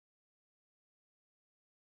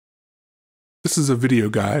This is a video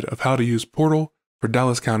guide of how to use Portal for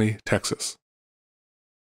Dallas County, Texas.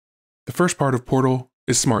 The first part of Portal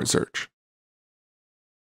is Smart Search.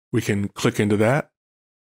 We can click into that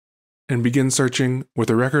and begin searching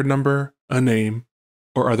with a record number, a name,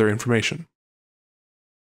 or other information.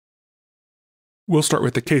 We'll start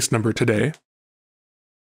with the case number today.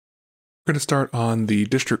 We're going to start on the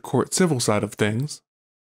District Court Civil side of things.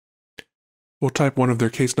 We'll type one of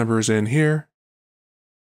their case numbers in here.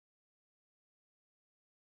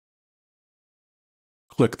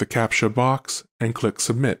 Click the CAPTCHA box and click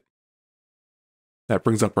Submit. That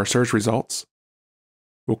brings up our search results.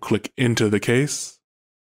 We'll click into the case.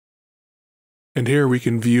 And here we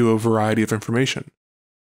can view a variety of information.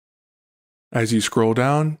 As you scroll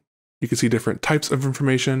down, you can see different types of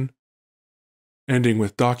information, ending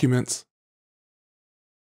with documents.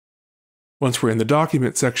 Once we're in the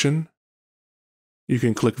document section, you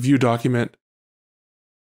can click View Document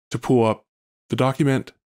to pull up the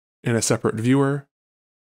document in a separate viewer.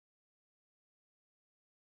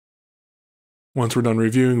 Once we're done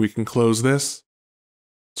reviewing, we can close this,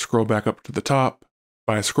 scroll back up to the top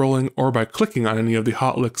by scrolling or by clicking on any of the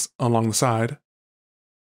hot links along the side.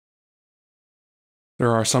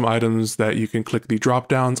 There are some items that you can click the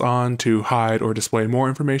drop-downs on to hide or display more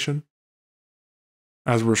information.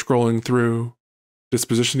 As we're scrolling through,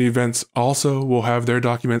 disposition events also will have their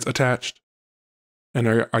documents attached and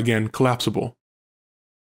are again collapsible.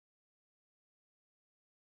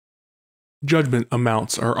 Judgment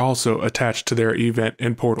amounts are also attached to their event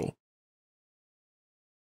in Portal.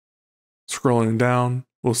 Scrolling down,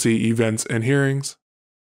 we'll see events and hearings.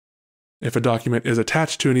 If a document is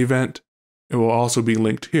attached to an event, it will also be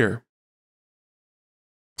linked here.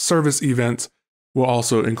 Service events will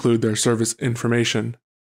also include their service information,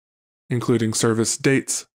 including service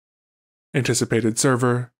dates, anticipated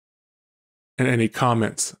server, and any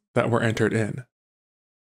comments that were entered in.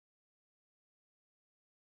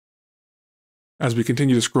 As we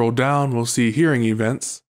continue to scroll down, we'll see hearing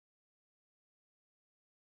events.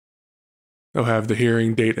 They'll have the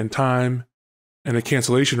hearing date and time, and a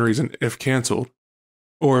cancellation reason if canceled,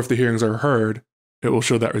 or if the hearings are heard, it will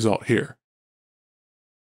show that result here.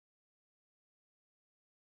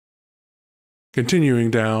 Continuing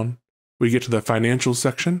down, we get to the financials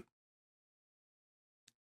section.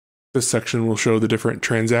 This section will show the different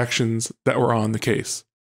transactions that were on the case,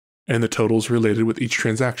 and the totals related with each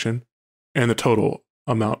transaction, and the total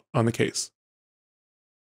amount on the case.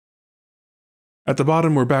 At the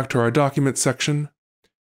bottom, we're back to our Documents section,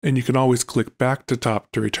 and you can always click back to top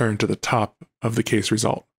to return to the top of the case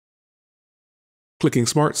result. Clicking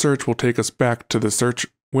Smart Search will take us back to the search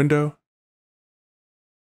window.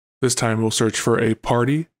 This time we'll search for a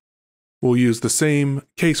party. We'll use the same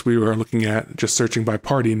case we were looking at, just searching by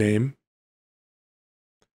party name.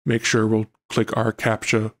 Make sure we'll click our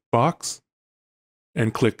CAPTCHA box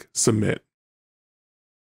and click Submit.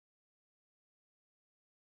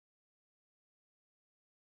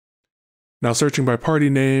 Now, searching by party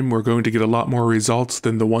name, we're going to get a lot more results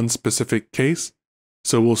than the one specific case.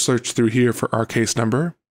 So we'll search through here for our case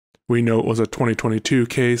number. We know it was a 2022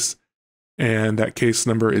 case, and that case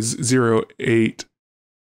number is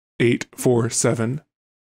 08847.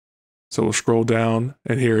 So we'll scroll down,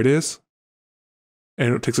 and here it is.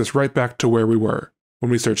 And it takes us right back to where we were when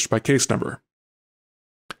we searched by case number.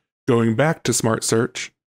 Going back to Smart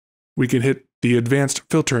Search, we can hit the advanced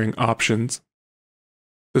filtering options.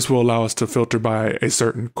 This will allow us to filter by a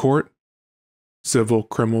certain court, civil,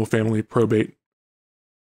 criminal, family, probate.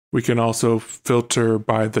 We can also filter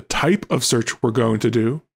by the type of search we're going to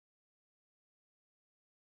do.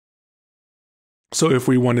 So if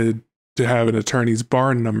we wanted to have an attorney's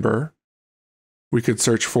bar number, we could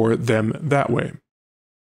search for them that way.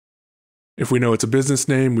 If we know it's a business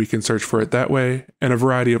name, we can search for it that way, and a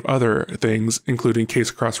variety of other things, including case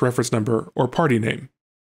cross-reference number or party name.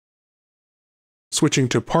 Switching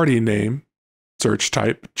to party name, search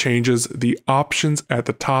type, changes the options at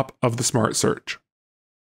the top of the Smart Search.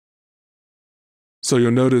 So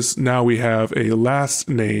you'll notice now we have a last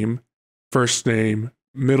name, first name,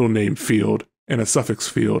 middle name field, and a suffix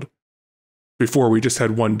field. Before we just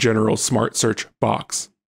had one general Smart Search box.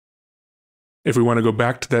 If we want to go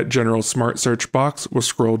back to that general Smart Search box, we'll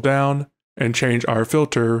scroll down and change our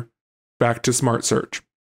filter back to Smart Search.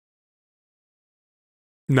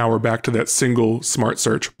 Now we're back to that single Smart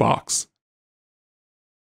Search box.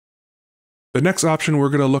 The next option we're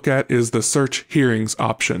going to look at is the Search Hearings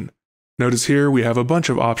option. Notice here we have a bunch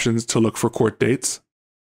of options to look for court dates.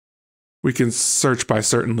 We can search by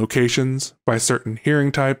certain locations, by certain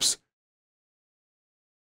hearing types,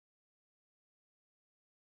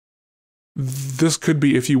 This could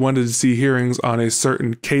be if you wanted to see hearings on a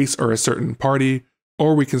certain case or a certain party,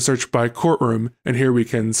 or we can search by courtroom, and here we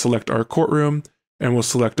can select our courtroom, and we'll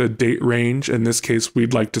select a date range. In this case,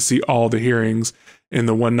 we'd like to see all the hearings in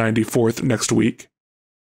the 194th next week.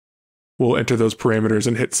 We'll enter those parameters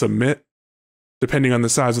and hit submit. Depending on the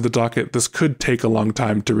size of the docket, this could take a long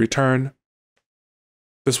time to return.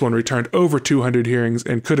 This one returned over 200 hearings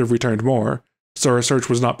and could have returned more, so our search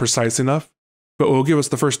was not precise enough, but will give us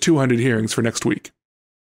the first 200 hearings for next week.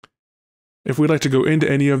 If we'd like to go into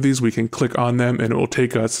any of these, we can click on them and it will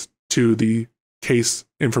take us to the case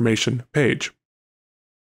information page.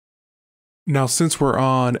 Now, since we're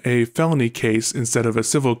on a felony case instead of a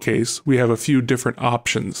civil case, we have a few different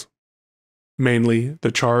options, mainly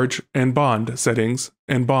the charge and bond settings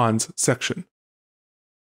and bonds section.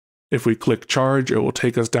 If we click charge, it will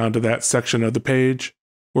take us down to that section of the page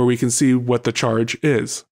where we can see what the charge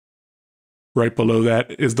is. Right below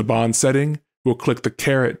that is the bond setting. We'll click the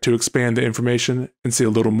caret to expand the information and see a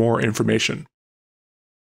little more information.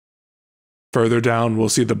 Further down, we'll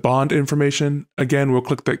see the bond information. Again, we'll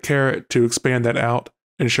click that caret to expand that out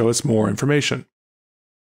and show us more information.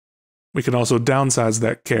 We can also downsize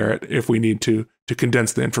that caret if we need to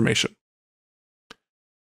condense the information.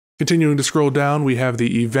 Continuing to scroll down, we have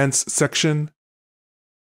the events section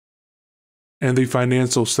and the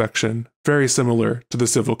financial section, very similar to the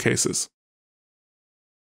civil cases.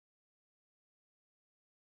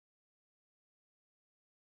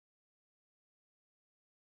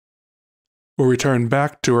 We'll return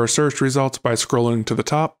back to our search results by scrolling to the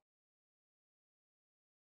top.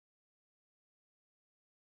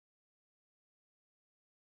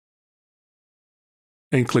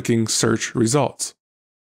 And clicking Search Results.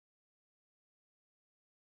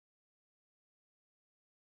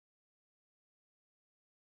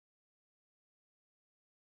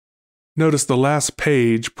 Notice the last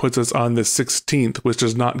page puts us on the 16th, which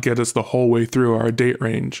does not get us the whole way through our date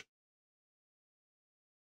range.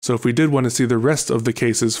 So if we did want to see the rest of the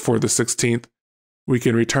cases for the 16th, we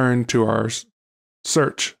can return to our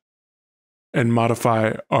search and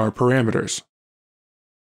modify our parameters.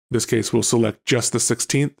 In this case, we'll select just the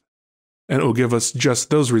 16th, and it will give us just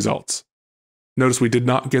those results. Notice we did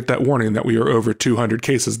not get that warning that we are over 200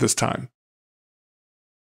 cases this time.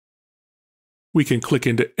 We can click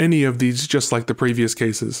into any of these just like the previous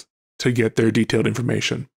cases to get their detailed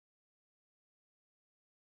information.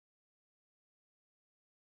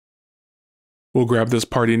 We'll grab this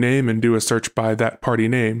party name and do a search by that party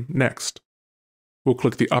name next. We'll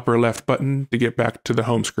click the upper left button to get back to the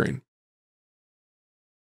home screen.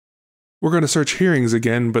 We're going to search hearings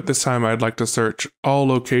again, but this time I'd like to search all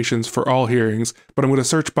locations for all hearings, but I'm going to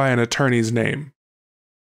search by an attorney's name.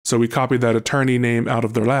 So we copy that attorney name out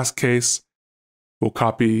of their last case. We'll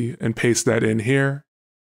copy and paste that in here.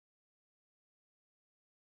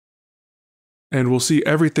 And we'll see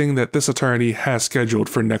everything that this attorney has scheduled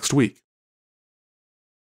for next week.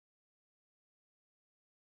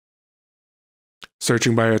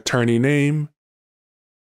 Searching by attorney name.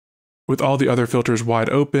 With all the other filters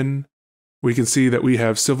wide open, we can see that we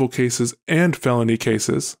have civil cases and felony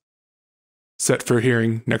cases set for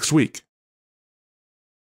hearing next week.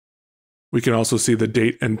 We can also see the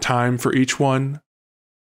date and time for each one,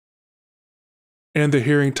 and the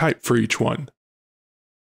hearing type for each one.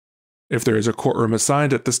 If there is a courtroom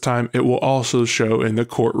assigned at this time, it will also show in the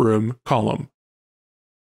courtroom column.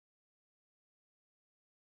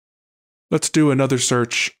 Let's do another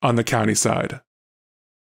search on the county side.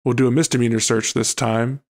 We'll do a misdemeanor search this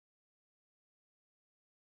time.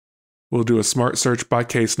 We'll do a smart search by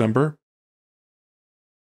case number.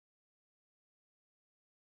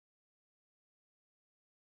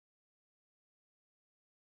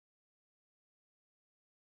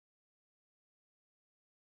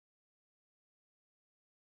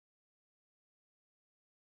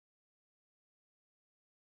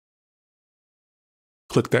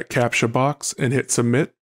 Click that CAPTCHA box and hit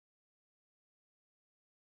submit.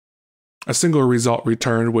 A single result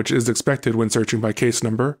returned, which is expected when searching by case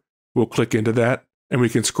number. We'll click into that and we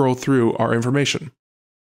can scroll through our information.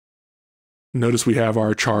 Notice we have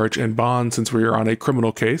our charge and bond since we are on a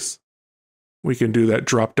criminal case. We can do that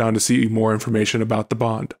drop down to see more information about the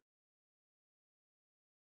bond.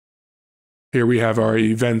 Here we have our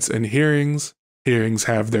events and hearings. Hearings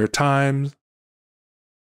have their times,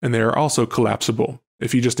 and they are also collapsible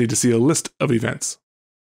if you just need to see a list of events.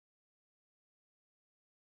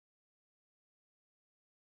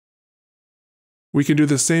 We can do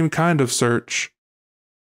the same kind of search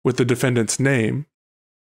with the defendant's name.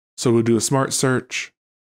 So we'll do a smart search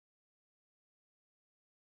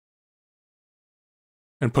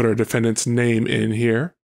and put our defendant's name in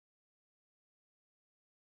here.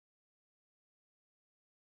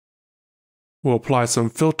 we'll apply some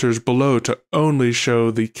filters below to only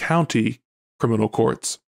show the county criminal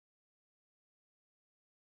courts.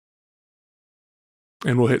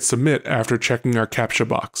 And we'll hit submit after checking our CAPTCHA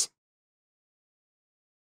box.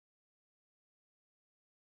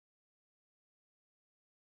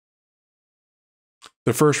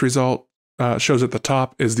 The first result shows at the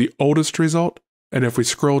top is the oldest result, and if we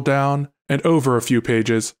scroll down and over a few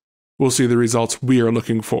pages, we'll see the results we are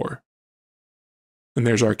looking for. And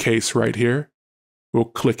there's our case right here. We'll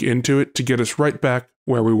click into it to get us right back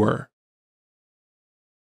where we were.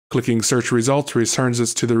 Clicking Search Results returns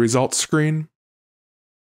us to the results screen.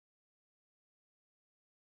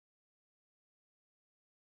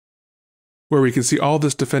 Where we can see all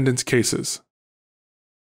this defendant's cases.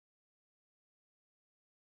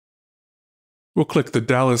 We'll click the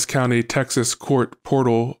Dallas County, Texas Court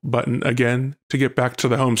Portal button again to get back to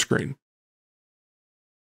the home screen.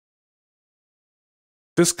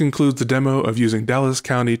 This concludes the demo of using Dallas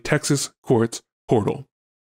County, Texas Courts Portal.